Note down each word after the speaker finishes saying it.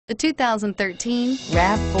The 2013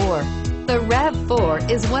 RAV4. The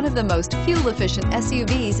RAV4 is one of the most fuel-efficient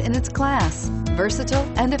SUVs in its class. Versatile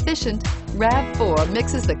and efficient, RAV4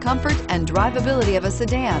 mixes the comfort and drivability of a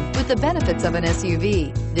sedan with the benefits of an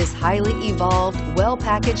SUV. This highly evolved,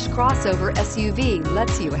 well-packaged crossover SUV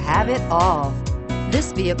lets you have it all.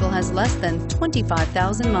 This vehicle has less than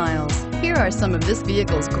 25,000 miles. Here are some of this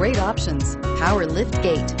vehicle's great options: power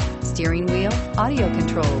liftgate, steering wheel audio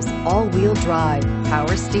controls, all-wheel drive,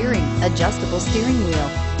 power steering, adjustable steering wheel,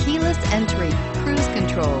 keyless entry, cruise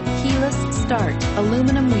control, keyless start,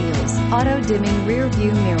 aluminum wheels, auto-dimming rear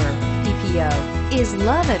view mirror, PPO. Is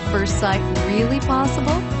love at first sight really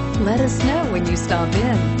possible? Let us know when you stop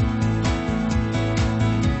in.